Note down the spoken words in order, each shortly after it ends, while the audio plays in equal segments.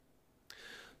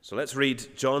So let's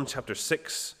read John chapter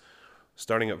 6,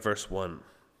 starting at verse 1.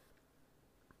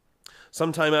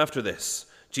 Sometime after this,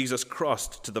 Jesus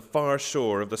crossed to the far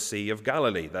shore of the Sea of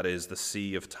Galilee, that is, the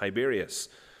Sea of Tiberias.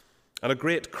 And a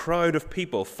great crowd of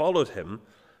people followed him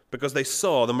because they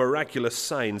saw the miraculous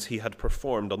signs he had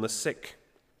performed on the sick.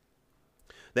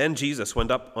 Then Jesus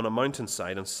went up on a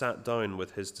mountainside and sat down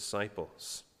with his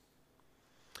disciples.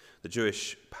 The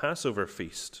Jewish Passover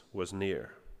feast was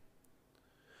near.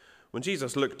 When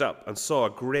Jesus looked up and saw a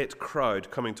great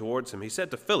crowd coming towards him, he said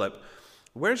to Philip,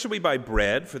 "Where shall we buy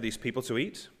bread for these people to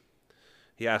eat?"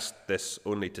 He asked this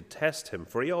only to test him,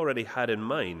 for he already had in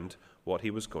mind what he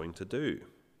was going to do.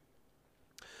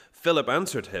 Philip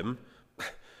answered him,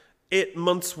 8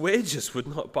 months' wages would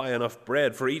not buy enough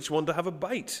bread for each one to have a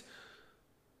bite."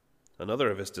 Another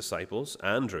of his disciples,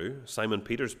 Andrew, Simon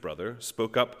Peter's brother,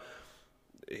 spoke up,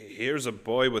 "Here's a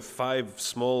boy with 5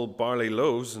 small barley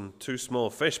loaves and 2 small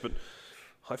fish, but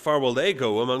how far will they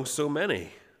go among so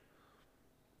many?"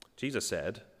 Jesus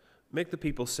said, "Make the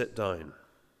people sit down."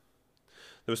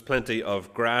 There was plenty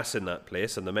of grass in that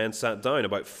place, and the men sat down,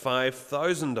 about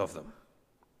 5,000 of them.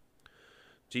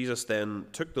 Jesus then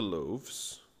took the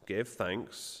loaves, gave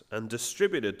thanks, and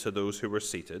distributed to those who were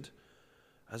seated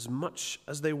as much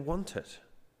as they wanted.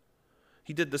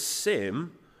 He did the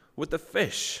same with the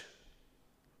fish.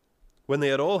 When they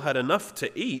had all had enough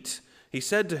to eat, he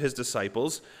said to his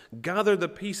disciples, "Gather the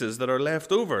pieces that are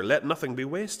left over, let nothing be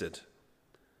wasted."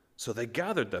 So they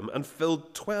gathered them and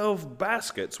filled 12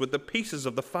 baskets with the pieces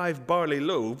of the 5 barley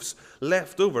loaves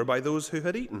left over by those who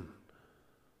had eaten.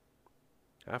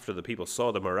 After the people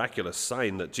saw the miraculous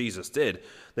sign that Jesus did,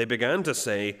 they began to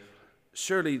say,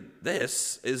 "Surely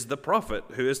this is the prophet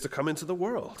who is to come into the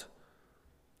world."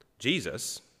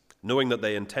 Jesus, knowing that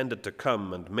they intended to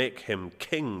come and make him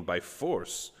king by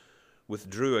force,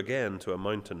 withdrew again to a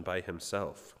mountain by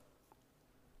himself.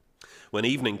 When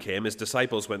evening came, his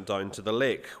disciples went down to the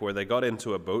lake, where they got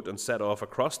into a boat and set off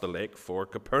across the lake for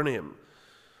Capernaum.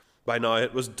 By now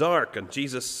it was dark, and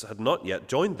Jesus had not yet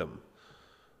joined them.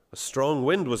 A strong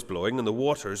wind was blowing, and the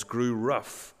waters grew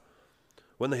rough.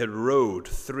 When they had rowed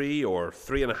 3 or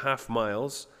 3.5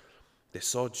 miles, they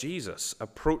saw Jesus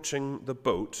approaching the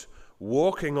boat,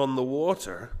 walking on the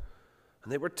water,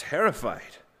 and they were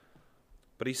terrified.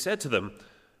 But he said to them,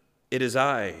 "It is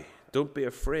I, don't be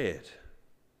afraid."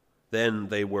 Then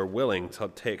they were willing to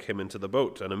take him into the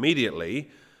boat, and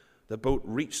immediately the boat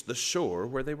reached the shore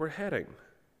where they were heading.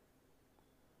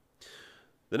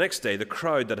 The next day, the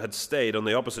crowd that had stayed on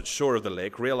the opposite shore of the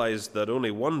lake realized that only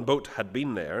one boat had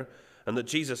been there, and that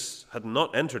Jesus had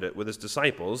not entered it with his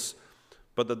disciples,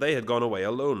 but that they had gone away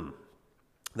alone.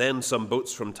 Then some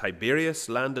boats from Tiberias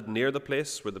landed near the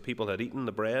place where the people had eaten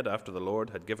the bread after the Lord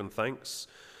had given thanks.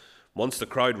 Once the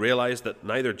crowd realized that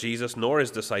neither Jesus nor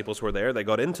his disciples were there, they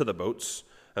got into the boats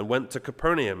and went to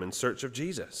Capernaum in search of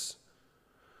Jesus.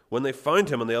 When they found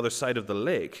him on the other side of the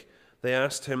lake, they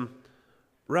asked him,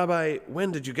 "Rabbi,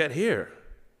 when did you get here?"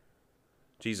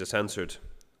 Jesus answered,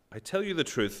 "I tell you the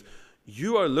truth,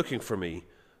 you are looking for me,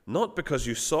 not because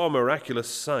you saw miraculous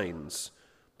signs,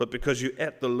 but because you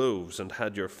ate the loaves and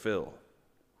had your fill.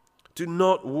 Do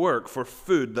not work for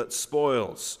food that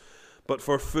spoils, but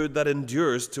for food that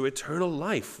endures to eternal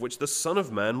life, which the Son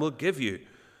of Man will give you.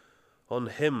 On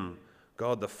him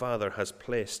God the Father has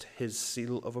placed his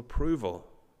seal of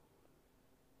approval."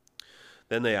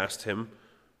 Then they asked him,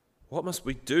 "What must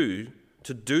we do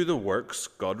to do the works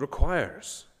God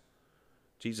requires?"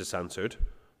 Jesus answered,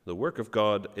 "The work of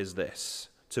God is this,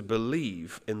 to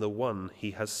believe in the one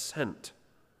he has sent."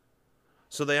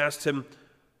 So they asked him,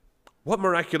 "What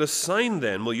miraculous sign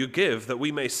then will you give that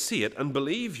we may see it and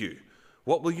believe you?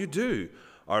 What will you do?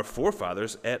 Our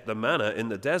forefathers ate the manna in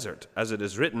the desert, as it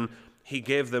is written, 'He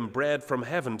gave them bread from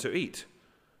heaven to eat.'"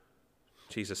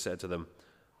 Jesus said to them,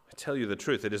 "I tell you the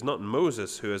truth, it is not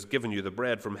Moses who has given you the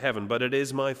bread from heaven, but it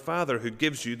is my Father who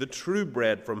gives you the true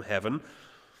bread from heaven.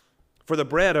 For the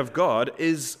bread of God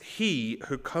is he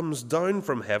who comes down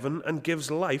from heaven and gives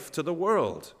life to the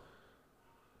world."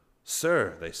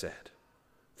 "Sir," they said,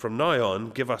 "from now on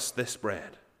give us this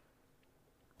bread."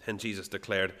 Then Jesus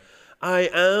declared, "I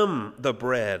am the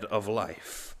bread of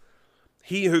life.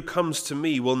 He who comes to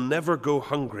me will never go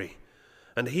hungry,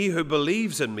 and he who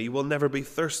believes in me will never be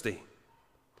thirsty.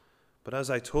 But as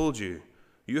I told you,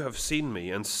 you have seen me,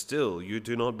 and still you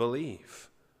do not believe.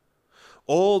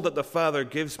 All that the Father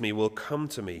gives me will come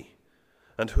to me,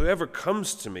 and whoever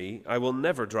comes to me I will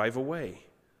never drive away.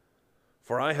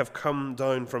 For I have come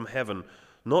down from heaven,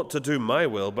 not to do my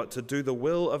will, but to do the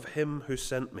will of him who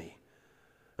sent me.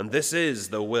 And this is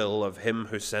the will of him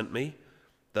who sent me,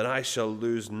 that I shall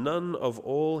lose none of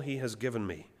all he has given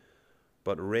me,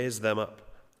 but raise them up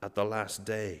at the last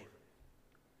day.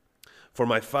 For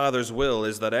my Father's will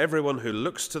is that everyone who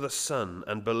looks to the Son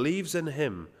and believes in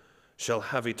him shall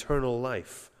have eternal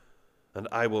life, and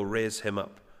I will raise him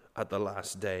up at the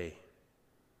last day."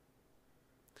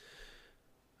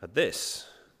 At this,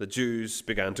 the Jews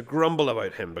began to grumble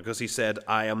about him because he said,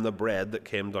 "I am the bread that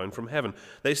came down from heaven."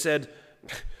 They said,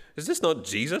 "Is this not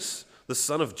Jesus, the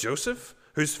son of Joseph,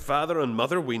 whose father and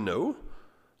mother we know?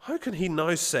 How can he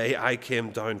now say, 'I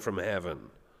came down from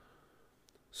heaven'?"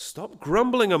 "Stop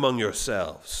grumbling among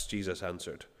yourselves," Jesus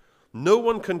answered. "No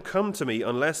one can come to me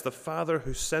unless the Father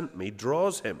who sent me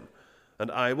draws him, and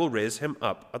I will raise him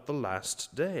up at the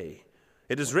last day.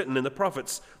 It is written in the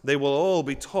prophets, they will all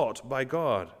be taught by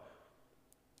God.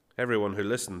 Everyone who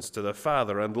listens to the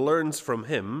Father and learns from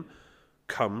him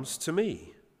comes to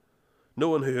me. No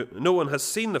one has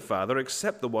seen the Father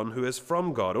except the one who is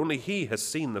from God. Only he has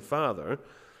seen the Father.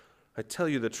 I tell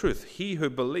you the truth, he who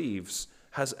believes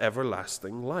has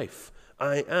everlasting life.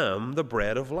 I am the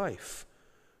bread of life.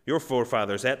 Your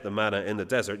forefathers ate the manna in the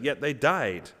desert, yet they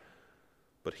died.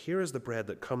 But here is the bread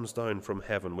that comes down from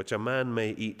heaven, which a man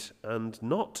may eat and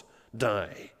not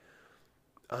die.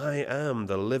 I am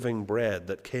the living bread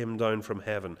that came down from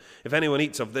heaven. If anyone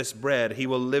eats of this bread, he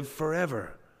will live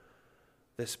forever.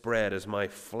 This bread is my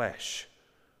flesh,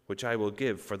 which I will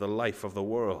give for the life of the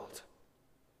world."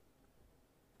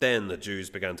 Then the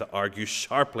Jews began to argue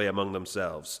sharply among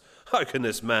themselves. "How can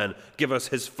this man give us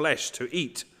his flesh to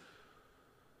eat?"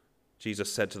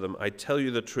 Jesus said to them, "I tell you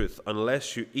the truth,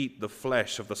 unless you eat the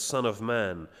flesh of the Son of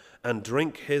Man and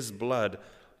drink his blood,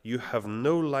 you have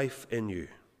no life in you.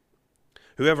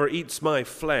 Whoever eats my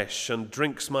flesh and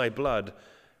drinks my blood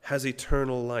has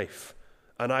eternal life,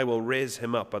 and I will raise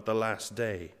him up at the last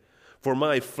day. For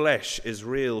my flesh is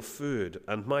real food,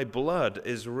 and my blood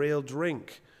is real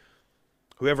drink.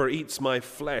 Whoever eats my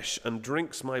flesh and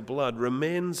drinks my blood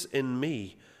remains in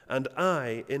me, and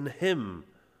I in him.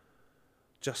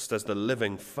 Just as the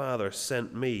living Father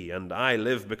sent me, and I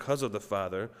live because of the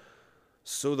Father,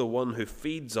 so the one who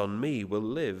feeds on me will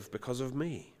live because of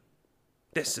me.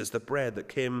 This is the bread that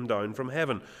came down from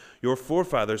heaven. Your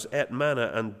forefathers ate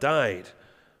manna and died,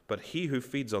 but he who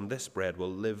feeds on this bread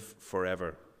will live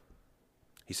forever."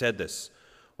 He said this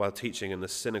while teaching in the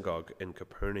synagogue in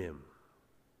Capernaum.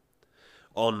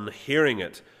 On hearing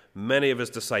it, many of his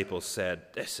disciples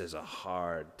said, "This is a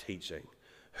hard teaching.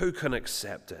 Who can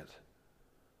accept it?"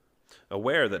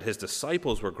 Aware that his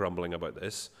disciples were grumbling about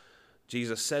this,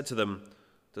 Jesus said to them,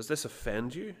 "Does this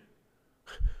offend you?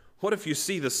 What if you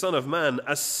see the Son of Man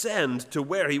ascend to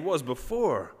where he was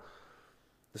before?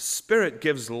 The Spirit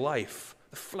gives life.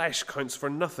 The flesh counts for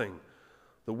nothing.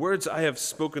 The words I have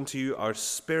spoken to you are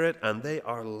spirit and they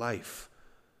are life.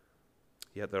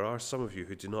 Yet there are some of you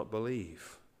who do not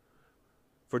believe."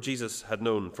 For Jesus had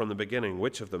known from the beginning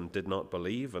which of them did not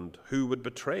believe and who would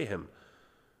betray him.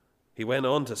 He went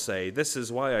on to say, "This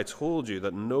is why I told you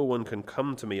that no one can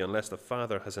come to me unless the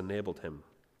Father has enabled him."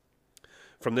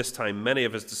 From this time, many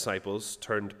of his disciples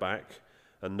turned back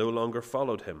and no longer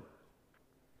followed him.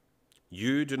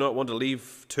 "You do not want to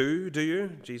leave too, do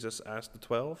you?" Jesus asked the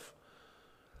 12.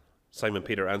 Simon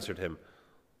Peter answered him,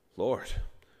 "Lord,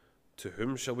 to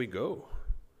whom shall we go?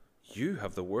 You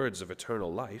have the words of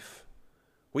eternal life.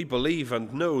 We believe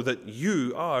and know that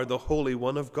you are the Holy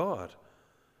One of God."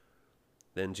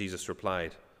 Then Jesus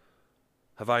replied,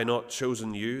 "Have I not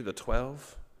chosen you, the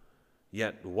 12?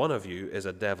 Yet one of you is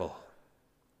a devil."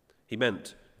 He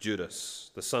meant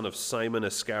Judas, the son of Simon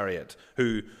Iscariot,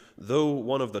 who, though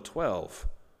one of the 12,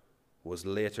 was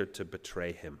later to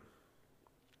betray him.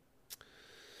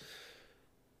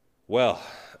 Well,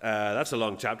 that's a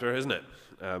long chapter, isn't it?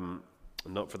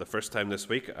 Not for the first time this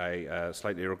week. I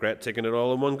slightly regret taking it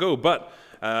all in one go, but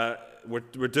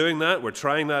we're doing that. We're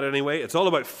trying that anyway. It's all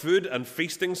about food and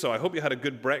feasting, so I hope you had a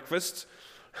good breakfast.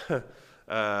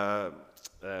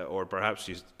 Or perhaps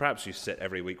you sit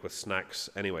every week with snacks.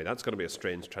 Anyway, that's going to be a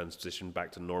strange transition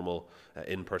back to normal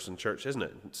in-person church, isn't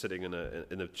it? Sitting in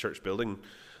a church building,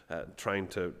 trying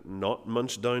to not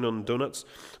munch down on donuts.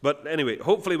 But anyway,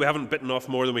 hopefully we haven't bitten off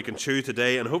more than we can chew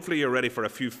today, and hopefully you're ready for a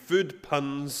few food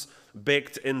puns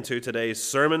baked into today's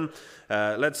sermon.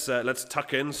 Let's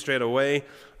tuck in straight away.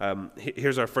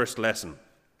 Here's our first lesson.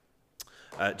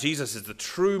 Jesus is the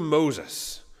true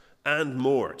Moses and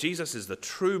more. Jesus is the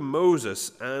true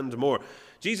Moses and more.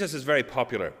 Jesus is very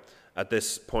popular at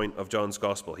this point of John's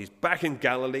Gospel. He's back in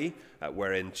Galilee,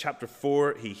 where in chapter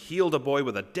 4 he healed a boy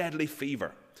with a deadly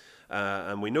fever.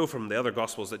 And we know from the other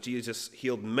Gospels that Jesus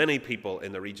healed many people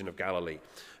in the region of Galilee.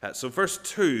 So verse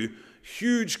 2,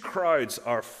 huge crowds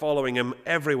are following him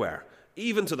everywhere.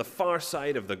 even to the far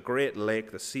side of the great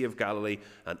lake, the Sea of Galilee,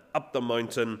 and up the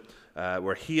mountain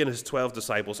where he and his 12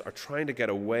 disciples are trying to get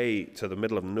away to the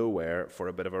middle of nowhere for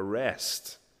a bit of a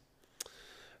rest.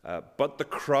 But the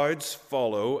crowds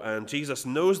follow, and Jesus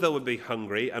knows they will be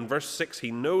hungry, and verse 6,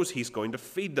 he knows he's going to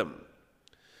feed them.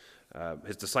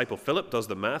 His disciple Philip does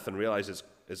the math and realizes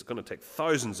it's going to take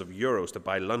thousands of euros to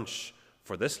buy lunch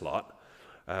for this lot.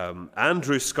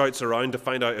 Andrew scouts around to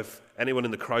find out if anyone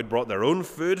in the crowd brought their own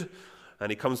food, and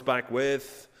he comes back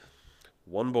with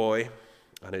one boy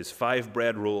and his 5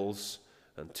 bread rolls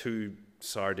and 2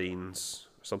 sardines,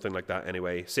 something like that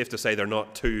anyway. Safe to say they're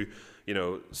not 2,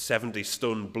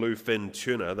 70-stone bluefin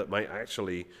tuna that might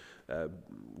actually,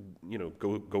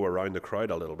 go around the crowd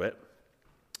a little bit.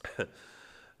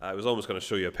 I was almost going to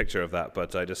show you a picture of that,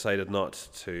 but I decided not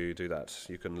to do that.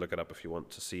 You can look it up if you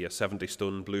want to see a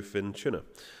 70-stone bluefin tuna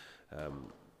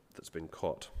that's been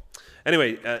caught.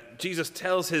 Anyway, Jesus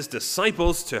tells his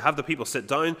disciples to have the people sit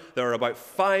down. There are about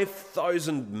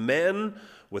 5,000 men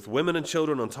with women and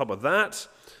children on top of that.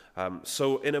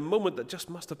 So in a moment that just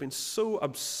must have been so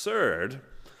absurd,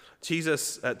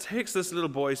 Jesus takes this little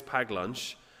boy's packed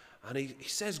lunch and he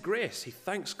says grace. He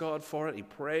thanks God for it. He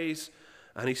prays.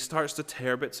 And he starts to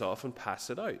tear bits off and pass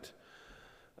it out.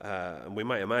 And we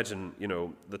might imagine,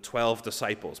 the 12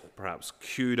 disciples perhaps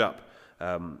queued up.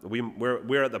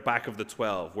 We're at the back of the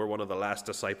 12. We're one of the last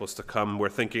disciples to come. We're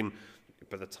thinking,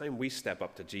 by the time we step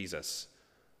up to Jesus,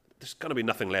 there's going to be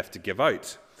nothing left to give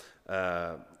out.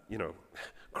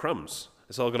 Crumbs.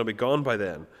 It's all going to be gone by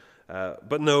then.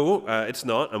 But no, it's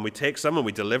not. And we take some and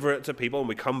we deliver it to people and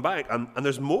we come back. And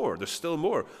there's more. There's still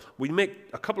more. We make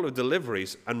a couple of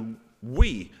deliveries and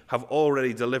we have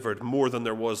already delivered more than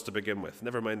there was to begin with.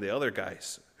 Never mind the other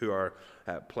guys who are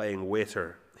playing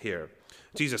waiter here.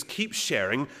 Jesus keeps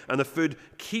sharing and the food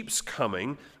keeps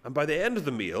coming. And by the end of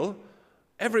the meal,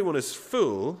 everyone is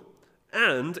full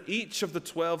and each of the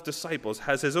 12 disciples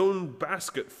has his own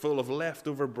basket full of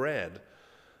leftover bread.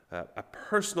 A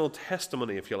personal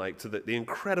testimony, if you like, to the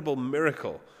incredible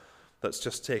miracle that's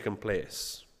just taken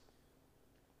place.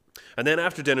 And then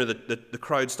after dinner, the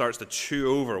crowd starts to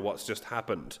chew over what's just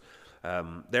happened.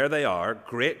 There they are,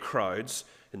 great crowds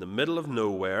in the middle of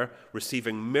nowhere,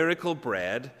 receiving miracle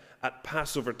bread at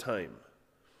Passover time.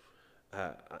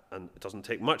 And it doesn't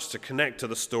take much to connect to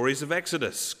the stories of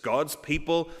Exodus. God's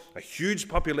people, a huge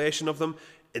population of them,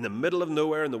 in the middle of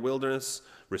nowhere in the wilderness,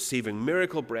 receiving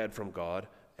miracle bread from God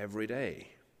every day.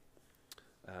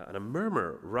 And a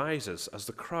murmur rises as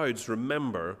the crowds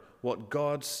remember what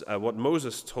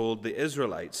Moses told the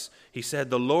Israelites. He said,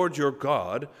 "The Lord your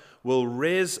God will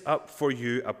raise up for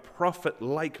you a prophet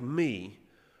like me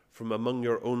from among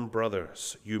your own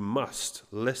brothers. You must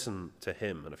listen to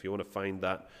him." And if you want to find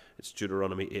that, it's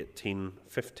Deuteronomy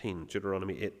 18:15.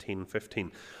 Deuteronomy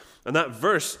 18:15. And that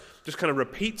verse just kind of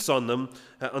repeats on them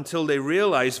until they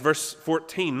realize, verse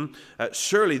 14,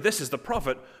 surely this is the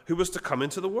prophet who was to come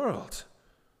into the world.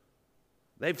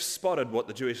 They've spotted what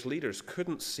the Jewish leaders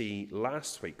couldn't see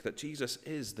last week, that Jesus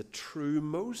is the true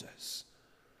Moses.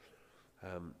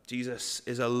 Jesus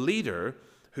is a leader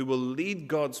who will lead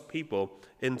God's people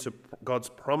into God's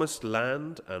promised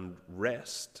land and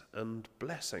rest and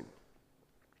blessing.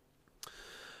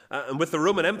 And with the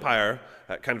Roman Empire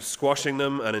kind of squashing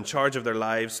them and in charge of their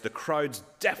lives, the crowds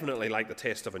definitely like the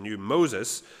taste of a new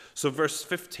Moses. So verse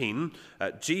 15,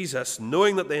 Jesus,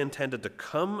 knowing that they intended to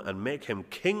come and make him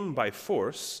king by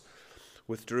force,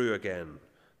 withdrew again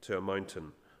to a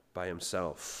mountain by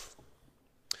himself.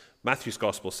 Matthew's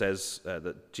gospel says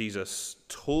that Jesus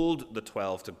told the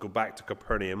 12 to go back to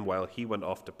Capernaum while he went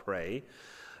off to pray.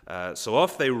 So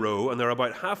off they row, and they're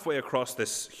about halfway across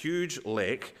this huge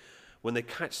lake when they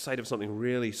catch sight of something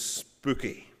really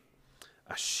spooky,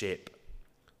 a shape,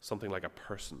 something like a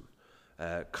person,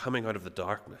 coming out of the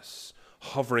darkness,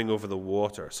 hovering over the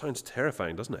water. Sounds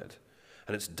terrifying, doesn't it?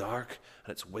 And it's dark,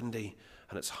 and it's windy,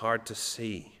 and it's hard to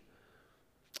see.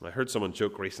 I heard someone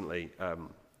joke recently,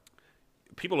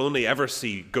 people only ever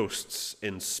see ghosts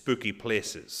in spooky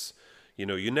places.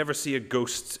 You never see a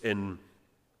ghost in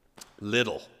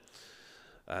Lidl.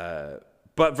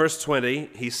 But verse 20,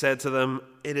 he said to them,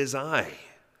 "It is I.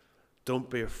 Don't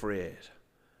be afraid."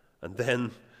 And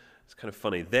then, it's kind of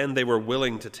funny, then they were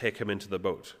willing to take him into the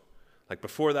boat. Like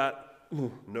before that,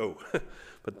 no.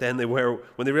 But then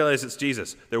when they realized it's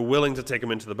Jesus, they're willing to take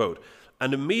him into the boat.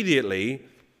 And immediately,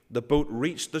 the boat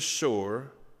reached the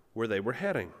shore where they were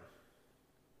heading.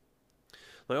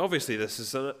 Now, obviously, this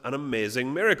is an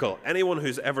amazing miracle. Anyone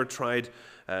who's ever tried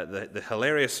the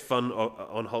hilarious fun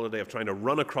on holiday of trying to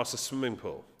run across a swimming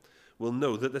pool will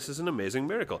know that this is an amazing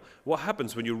miracle. What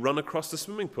happens when you run across the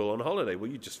swimming pool on holiday? Well,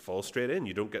 you just fall straight in.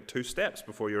 You don't get 2 steps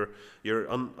before you're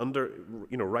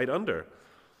right under.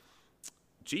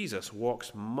 Jesus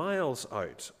walks miles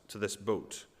out to this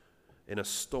boat in a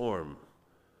storm,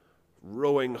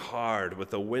 rowing hard with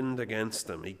the wind against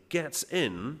them. He gets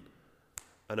in,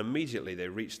 and immediately they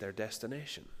reach their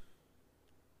destination.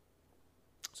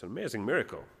 It's an amazing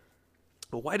miracle.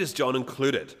 But why does John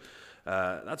include it?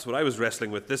 That's what I was wrestling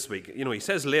with this week. He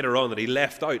says later on that he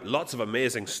left out lots of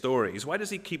amazing stories. Why does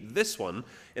he keep this one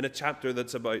in a chapter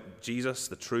that's about Jesus,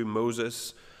 the true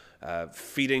Moses,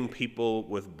 feeding people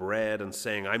with bread and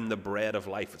saying, I'm the bread of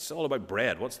life? It's all about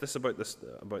bread. What's this about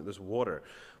this water?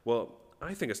 Well,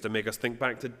 I think it's to make us think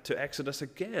back to Exodus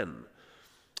again,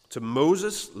 to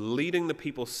Moses leading the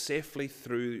people safely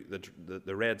through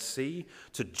the Red Sea,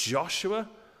 to Joshua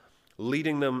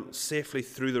leading them safely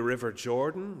through the river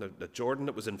Jordan, the Jordan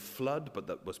that was in flood but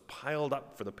that was piled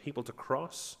up for the people to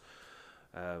cross,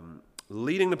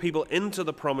 leading the people into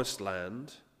the promised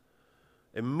land,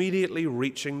 immediately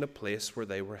reaching the place where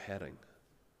they were heading.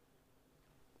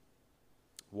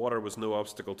 Water was no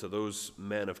obstacle to those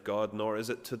men of God, nor is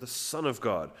it to the Son of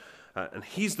God. And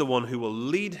he's the one who will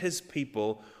lead his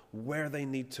people where they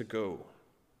need to go.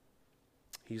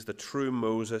 He's the true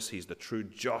Moses, he's the true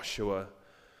Joshua,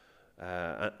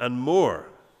 and more.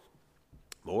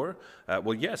 More?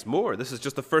 Well, yes, more. This is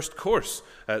just the first course.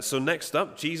 So next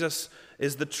up, Jesus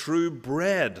is the true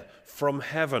bread from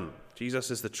heaven.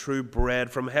 Jesus is the true bread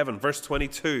from heaven. Verse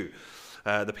 22,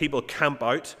 the people camp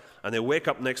out, and they wake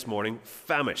up next morning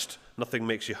famished. Nothing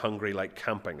makes you hungry like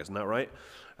camping, isn't that right?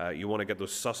 You want to get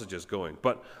those sausages going.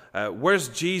 But where's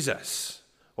Jesus?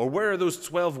 Or where are those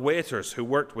 12 waiters who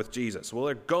worked with Jesus? Well,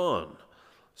 they're gone.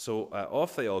 So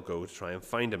off they all go to try and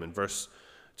find him in verse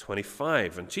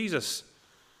 25. And Jesus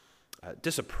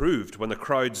disapproved when the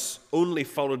crowds only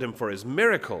followed him for his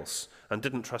miracles and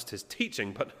didn't trust his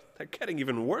teaching, but they're getting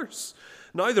even worse.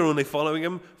 Now they're only following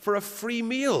him for a free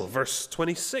meal. Verse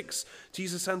 26,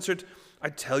 Jesus answered, I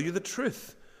tell you the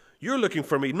truth. You're looking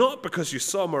for me not because you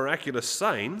saw miraculous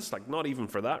signs, like not even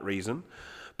for that reason,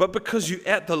 but because you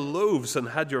ate the loaves and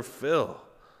had your fill.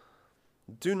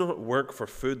 Do not work for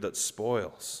food that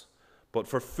spoils, but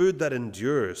for food that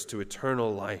endures to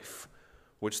eternal life,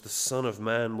 which the Son of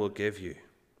Man will give you.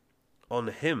 On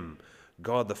him,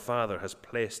 God the Father has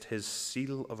placed his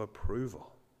seal of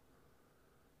approval.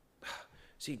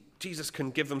 See, Jesus can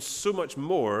give them so much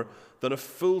more than a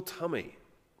full tummy.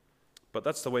 But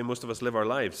that's the way most of us live our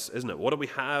lives, isn't it? What do we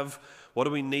have? What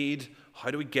do we need? How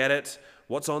do we get it?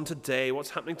 What's on today? What's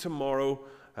happening tomorrow?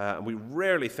 And we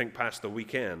rarely think past the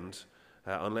weekend,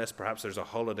 unless perhaps there's a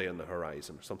holiday on the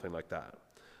horizon or something like that.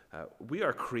 We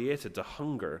are created to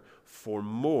hunger for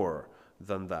more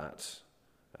than that.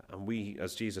 And we,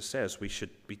 as Jesus says, we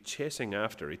should be chasing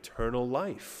after eternal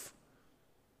life.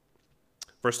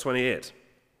 Verse 28,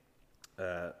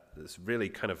 this really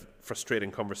kind of frustrating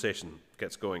conversation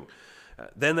gets going.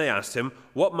 Then they asked him,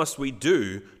 what must we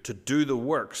do to do the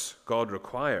works God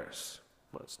requires?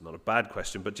 Well, it's not a bad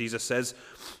question, but Jesus says,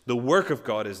 the work of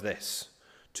God is this,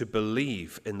 to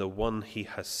believe in the one he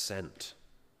has sent.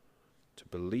 To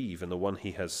believe in the one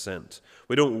he has sent.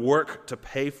 We don't work to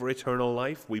pay for eternal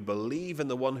life. We believe in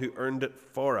the one who earned it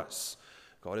for us.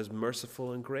 God is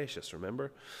merciful and gracious,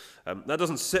 remember? That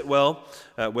doesn't sit well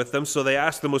with them, so they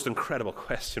ask the most incredible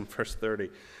question, verse 30.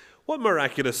 What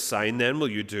miraculous sign then will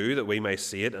you do that we may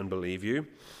see it and believe you?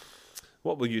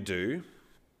 What will you do?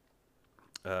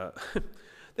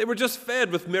 They were just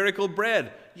fed with miracle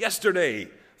bread yesterday.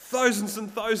 Thousands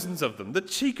and thousands of them. The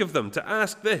cheek of them to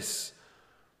ask this.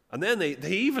 And then they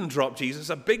even dropped Jesus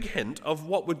a big hint of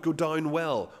what would go down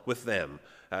well with them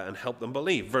and help them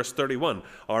believe. Verse 31,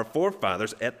 our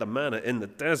forefathers ate the manna in the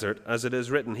desert, as it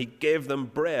is written, he gave them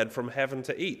bread from heaven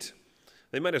to eat.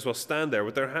 They might as well stand there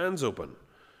with their hands open.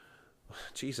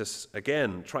 Jesus,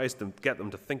 again, tries to get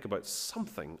them to think about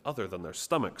something other than their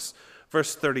stomachs.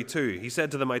 Verse 32, he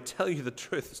said to them, I tell you the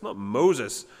truth, it's not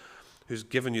Moses who's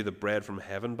given you the bread from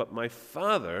heaven, but my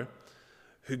Father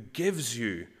who gives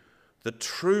you the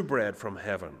true bread from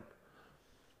heaven.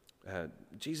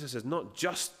 Jesus is not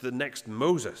just the next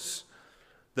Moses.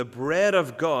 The bread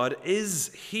of God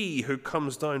is he who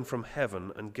comes down from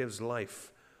heaven and gives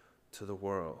life to the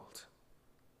world.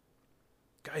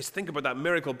 Guys, think about that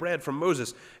miracle bread from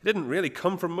Moses. It didn't really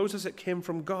come from Moses, it came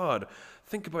from God.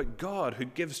 Think about God who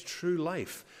gives true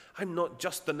life. I'm not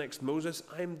just the next Moses,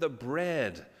 I'm the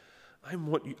bread. I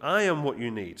am what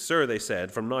you need. Sir, they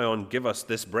said, from now on, give us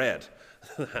this bread.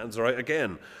 The hands are out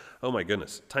again. Oh my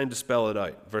goodness. Time to spell it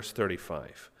out. Verse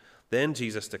 35. Then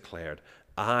Jesus declared,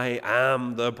 I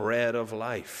am the bread of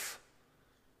life.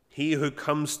 He who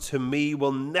comes to me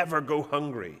will never go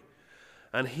hungry,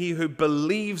 and he who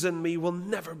believes in me will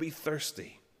never be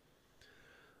thirsty.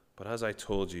 But as I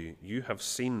told you, you have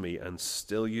seen me, and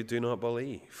still you do not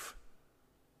believe."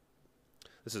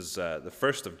 This is the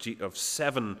first of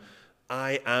 7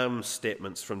 I am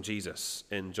statements from Jesus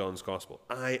in John's Gospel.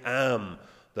 I am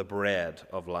the bread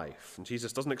of life. And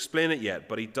Jesus doesn't explain it yet,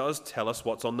 but he does tell us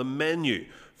what's on the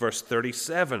menu. Verse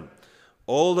 37,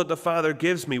 "All that the Father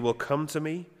gives me will come to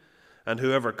me, and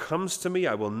whoever comes to me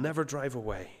I will never drive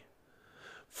away.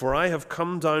 For I have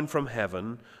come down from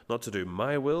heaven, not to do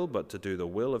my will, but to do the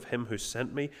will of him who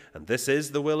sent me. And this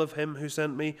is the will of him who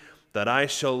sent me, that I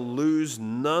shall lose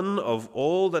none of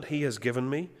all that he has given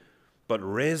me, but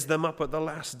raise them up at the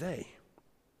last day.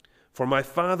 For my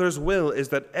Father's will is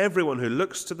that everyone who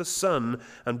looks to the Son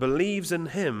and believes in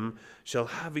him shall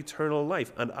have eternal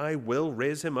life, and I will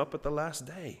raise him up at the last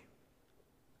day."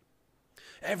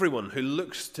 Everyone who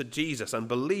looks to Jesus and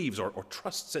believes or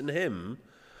trusts in him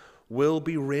will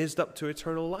be raised up to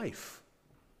eternal life.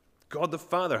 God the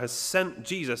Father has sent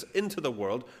Jesus into the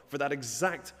world for that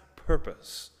exact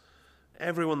purpose.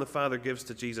 Everyone the Father gives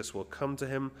to Jesus will come to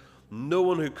him. No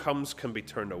one who comes can be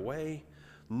turned away.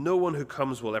 No one who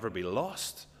comes will ever be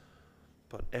lost.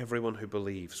 But everyone who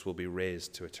believes will be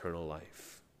raised to eternal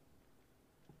life.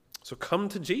 So come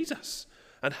to Jesus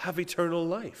and have eternal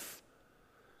life.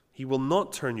 He will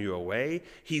not turn you away.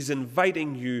 He's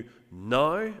inviting you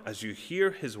now as you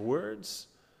hear his words.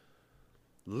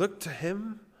 Look to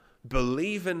him,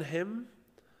 believe in him,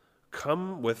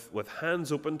 come with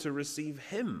hands open to receive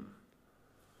him.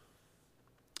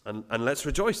 And let's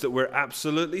rejoice that we're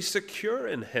absolutely secure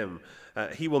in him.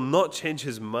 He will not change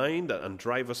his mind and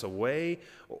drive us away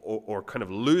or kind of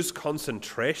lose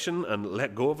concentration and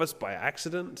let go of us by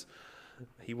accident.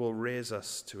 He will raise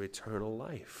us to eternal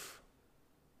life.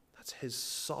 That's his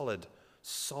solid,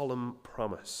 solemn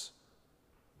promise.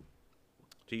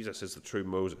 Jesus is the true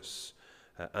Moses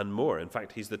and more. In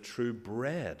fact, he's the true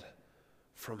bread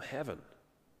from heaven.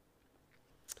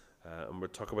 And we'll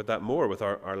talk about that more with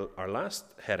our last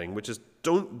heading, which is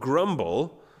don't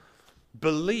grumble,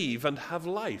 believe and have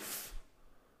life.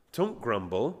 Don't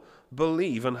grumble,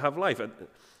 believe and have life.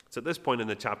 It's at this point in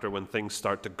the chapter when things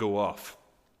start to go off.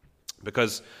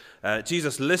 Because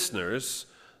Jesus' listeners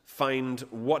find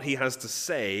what he has to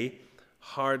say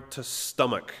hard to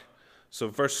stomach. So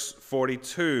verse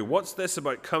 42, "What's this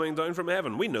about coming down from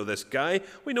heaven? We know this guy.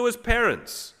 We know his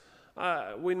parents.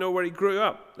 We know where he grew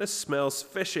up. This smells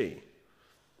fishy."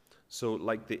 So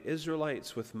like the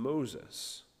Israelites with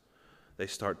Moses, they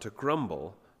start to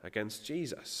grumble against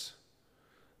Jesus.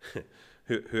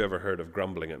 Who ever heard of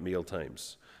grumbling at meal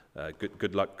times?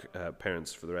 Good luck,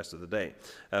 parents, for the rest of the day.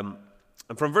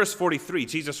 And from verse 43,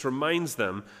 Jesus reminds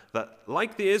them that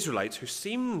like the Israelites who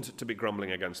seemed to be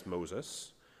grumbling against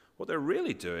Moses, what they're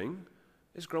really doing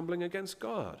is grumbling against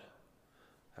God.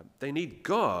 They need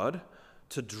God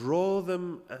to draw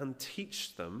them and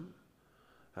teach them.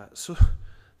 So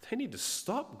they need to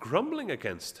stop grumbling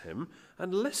against him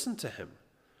and listen to him.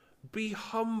 Be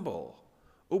humble.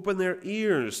 Open their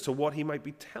ears to what he might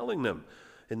be telling them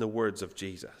in the words of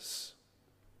Jesus.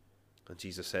 And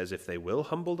Jesus says if they will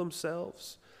humble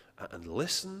themselves and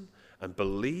listen and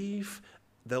believe,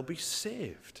 they'll be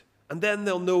saved. And then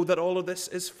they'll know that all of this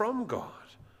is from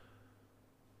God.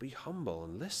 Be humble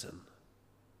and listen.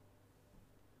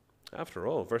 After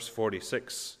all, verse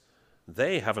 46,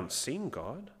 they haven't seen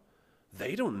God.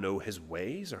 They don't know his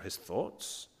ways or his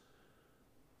thoughts.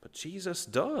 But Jesus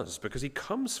does, because he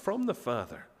comes from the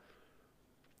Father.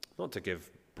 Not to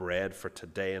give bread for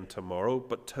today and tomorrow,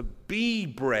 but to be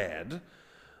bread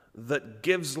that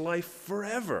gives life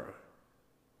forever.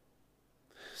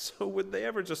 So would they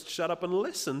ever just shut up and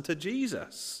listen to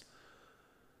Jesus?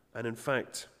 And in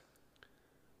fact,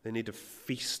 they need to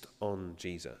feast on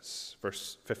Jesus.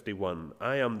 Verse 51,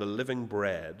 "I am the living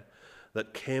bread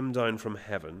that came down from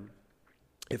heaven.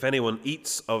 If anyone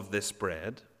eats of this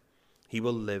bread, he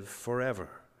will live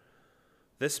forever.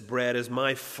 This bread is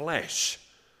my flesh,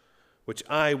 which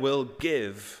I will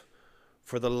give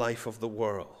for the life of the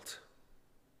world."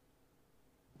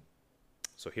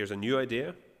 So here's a new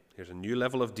idea. Here's a new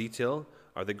level of detail.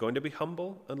 Are they going to be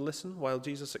humble and listen while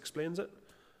Jesus explains it?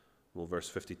 Well, verse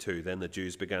 52, "Then the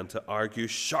Jews began to argue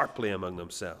sharply among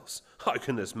themselves. How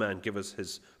can this man give us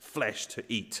his flesh to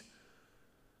eat?"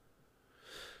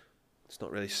 It's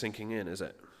not really sinking in, is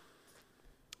it?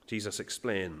 Jesus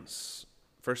explains,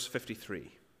 verse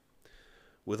 53,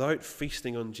 "Without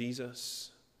feasting on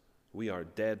Jesus, we are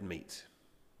dead meat.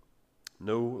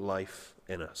 No life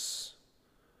in us.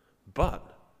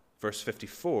 But," verse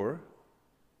 54,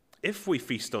 "if we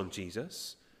feast on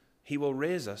Jesus, he will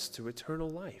raise us to eternal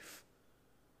life.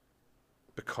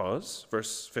 Because,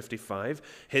 verse 55,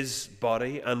 his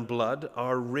body and blood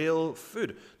are real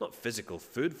food, not physical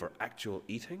food for actual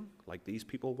eating like these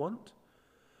people want,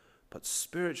 but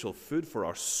spiritual food for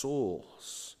our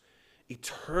souls,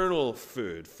 eternal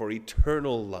food for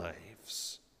eternal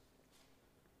lives.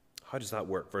 How does that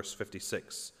work? Verse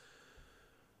 56.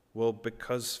 Well,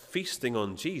 because feasting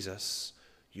on Jesus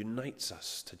unites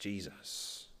us to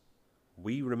Jesus.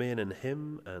 We remain in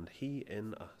him and he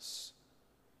in us.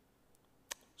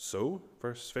 So,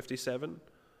 verse 57,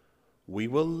 we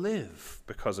will live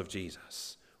because of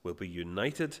Jesus. We'll be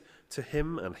united to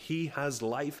him and he has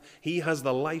life. He has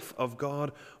the life of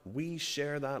God. We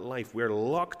share that life. We're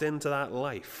locked into that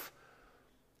life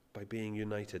by being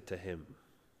united to him.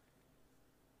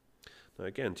 Now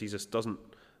again, Jesus doesn't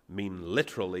mean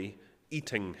literally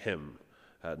eating him.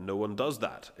 No one does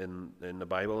that in the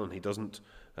Bible, and he doesn't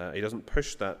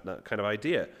push that kind of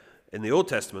idea. In the Old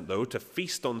Testament, though, to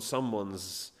feast on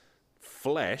someone's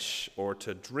flesh or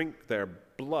to drink their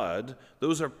blood,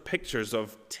 those are pictures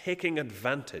of taking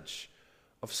advantage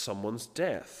of someone's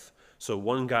death. So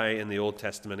one guy in the Old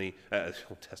Testament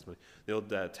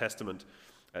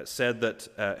said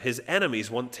that his enemies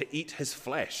want to eat his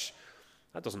flesh.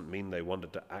 That doesn't mean they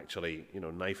wanted to actually,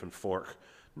 knife and fork.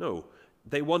 No,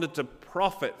 they wanted to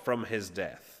profit from his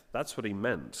death. That's what he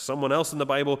meant. Someone else in the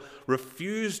Bible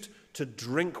refused to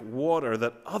drink water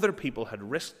that other people had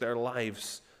risked their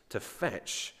lives to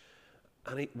fetch.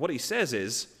 And what he says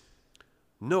is,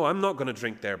 no, I'm not going to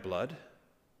drink their blood.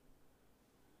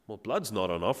 Well, blood's not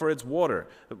on offer, it's water.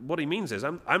 What he means is,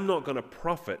 I'm not going to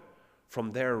profit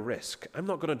from their risk. I'm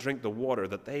not going to drink the water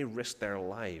that they risked their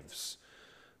lives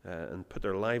and put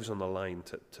their lives on the line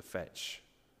to fetch.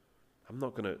 I'm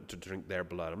not going to drink their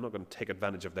blood. I'm not going to take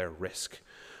advantage of their risk.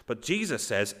 But Jesus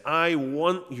says, I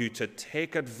want you to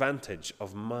take advantage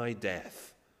of my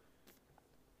death.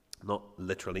 Not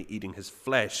literally eating his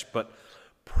flesh, but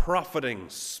profiting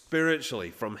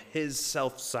spiritually from his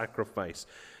self-sacrifice,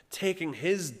 taking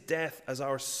his death as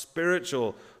our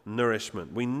spiritual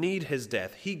nourishment. We need his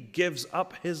death. He gives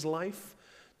up his life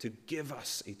to give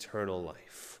us eternal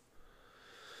life.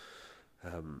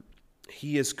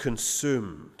 He is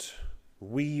consumed.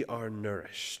 We are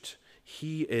nourished.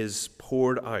 He is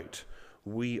poured out.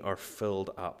 We are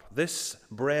filled up. This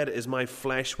bread is my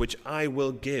flesh, which I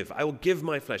will give. I will give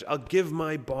my flesh. I'll give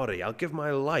my body. I'll give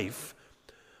my life.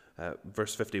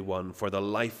 Verse 51, for the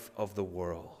life of the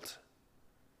world.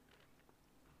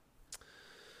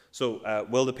 So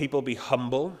will the people be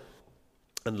humble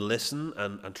and listen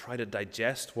and try to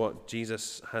digest what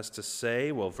Jesus has to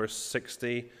say? Well, verse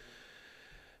 60,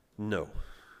 no.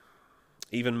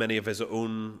 Even many of his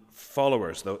own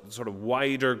followers, the sort of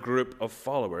wider group of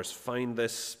followers, find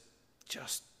this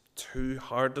just too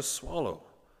hard to swallow.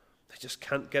 They just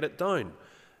can't get it down.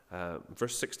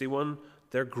 Verse 61,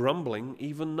 they're grumbling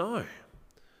even now.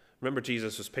 Remember,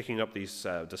 Jesus was picking up these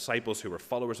disciples who were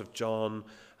followers of John,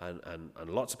 and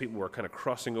lots of people were kind of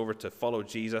crossing over to follow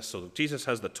Jesus. So Jesus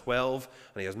has the 12,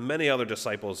 and he has many other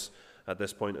disciples at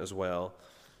this point as well.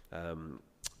 And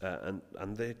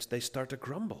they start to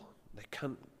grumble.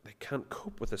 They can't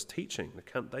cope with this teaching. They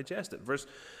can't digest it.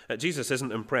 Jesus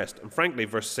isn't impressed. And frankly,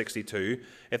 verse 62,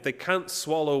 if they can't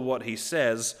swallow what he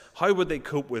says, how would they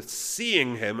cope with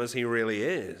seeing him as he really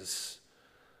is?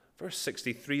 Verse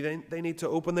 63, they need to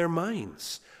open their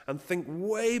minds and think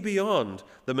way beyond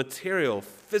the material,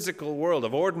 physical world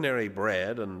of ordinary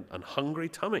bread and hungry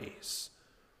tummies.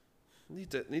 Need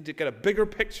to get a bigger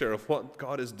picture of what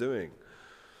God is doing.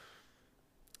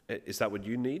 Is that what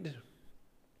you need?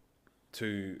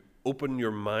 To open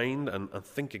your mind and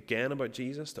think again about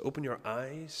Jesus, to open your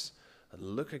eyes and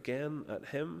look again at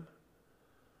him?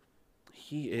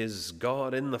 He is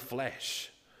God in the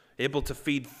flesh, able to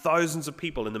feed thousands of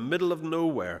people in the middle of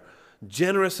nowhere,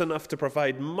 generous enough to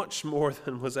provide much more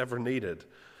than was ever needed.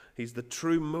 He's the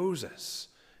true Moses.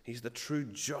 He's the true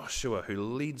Joshua who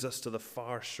leads us to the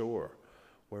far shore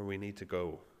where we need to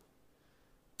go.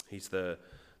 He's the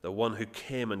one who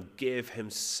came and gave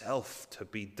himself to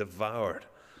be devoured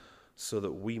so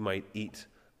that we might eat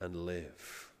and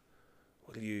live.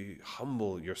 Will you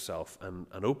humble yourself and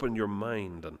open your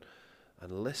mind and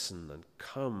listen and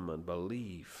come and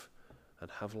believe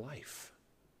and have life?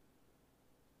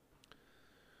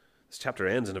 This chapter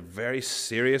ends in a very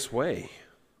serious way.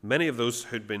 Many of those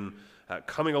who'd been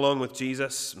coming along with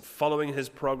Jesus and following his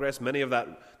progress, many of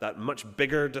that much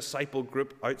bigger disciple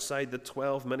group outside the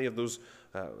 12, many of those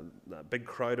that big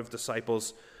crowd of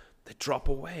disciples, they drop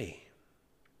away.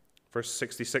 Verse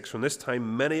 66, from this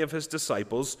time many of his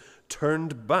disciples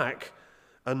turned back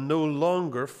and no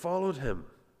longer followed him.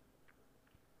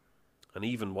 And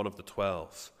even one of the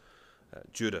 12,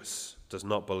 Judas, does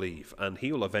not believe, and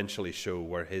he will eventually show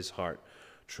where his heart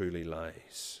truly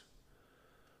lies.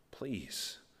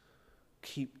 Please,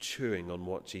 keep chewing on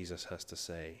what Jesus has to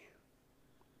say.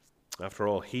 After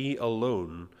all, he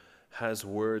alone has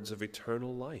words of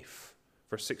eternal life.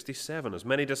 Verse 67, as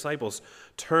many disciples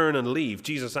turn and leave,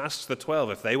 Jesus asks the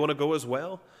 12 if they want to go as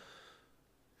well.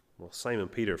 Well, Simon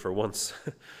Peter, for once,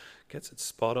 gets it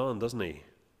spot on, doesn't he?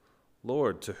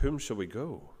 Lord, to whom shall we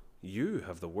go? You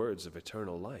have the words of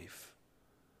eternal life.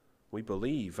 We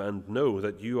believe and know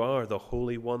that you are the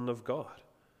Holy One of God.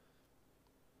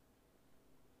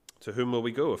 To whom will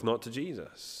we go if not to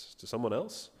Jesus? To someone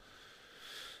else?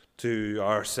 To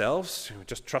ourselves?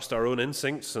 Just trust our own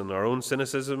instincts and our own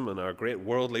cynicism and our great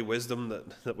worldly wisdom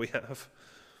that we have?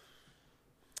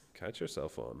 Catch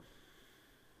yourself on.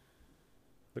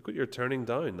 Look what you're turning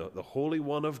down, the Holy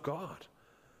One of God,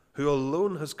 who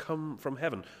alone has come from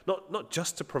heaven, not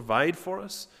just to provide for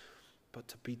us, but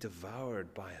to be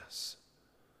devoured by us,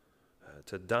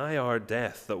 to die our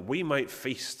death, that we might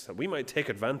feast, that we might take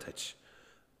advantage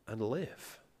and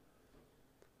live.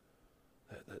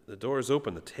 The door is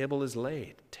open, the table is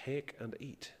laid. Take and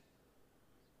eat.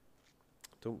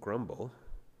 Don't grumble.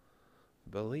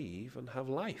 Believe and have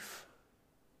life.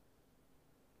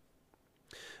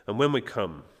 And when we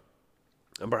come,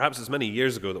 and perhaps it's many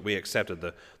years ago that we accepted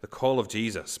the call of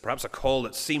Jesus, perhaps a call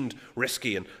that seemed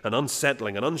risky and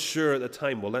unsettling and unsure at the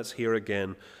time, well, let's hear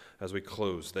again as we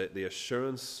close the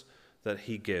assurance that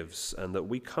he gives and that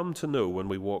we come to know when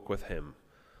we walk with him.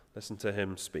 Listen to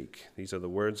him speak. These are the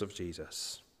words of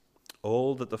Jesus.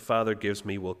 All that the Father gives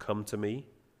me will come to me,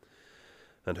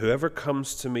 and whoever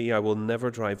comes to me I will never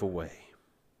drive away.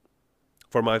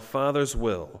 For my Father's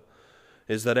will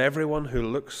is that everyone who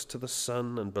looks to the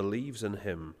Son and believes in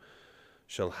him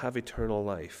shall have eternal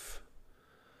life,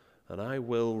 and I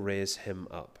will raise him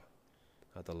up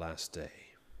at the last day.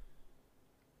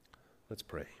 Let's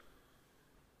pray.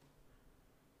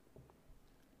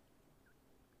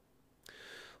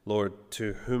 Lord,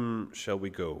 to whom shall we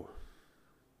go?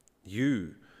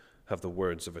 You have the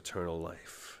words of eternal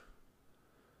life.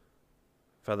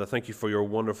 Father, thank you for your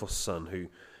wonderful Son who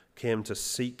came to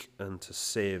seek and to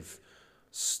save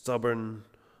stubborn,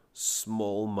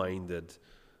 small-minded,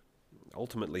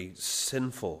 ultimately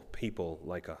sinful people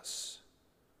like us,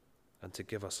 and to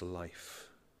give us life.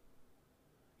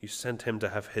 You sent him to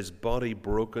have his body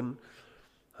broken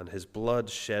and his blood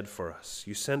shed for us.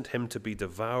 You sent him to be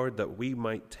devoured that we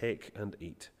might take and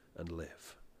eat and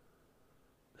live.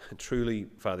 And truly,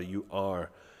 Father, you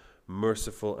are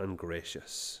merciful and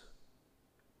gracious.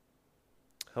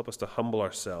 Help us to humble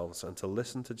ourselves and to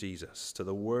listen to Jesus, to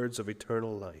the words of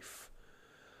eternal life,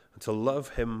 and to love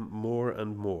him more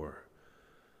and more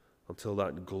until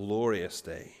that glorious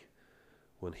day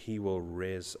when he will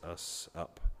raise us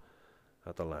up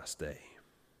at the last day.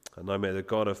 And now may the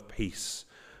God of peace,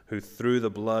 who through the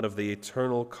blood of the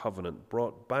eternal covenant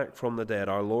brought back from the dead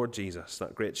our Lord Jesus,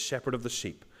 that great shepherd of the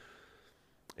sheep,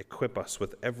 equip us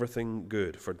with everything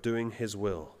good for doing his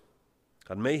will.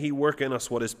 And may he work in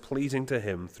us what is pleasing to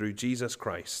him through Jesus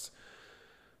Christ,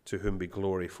 to whom be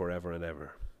glory forever and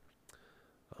ever.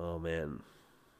 Amen.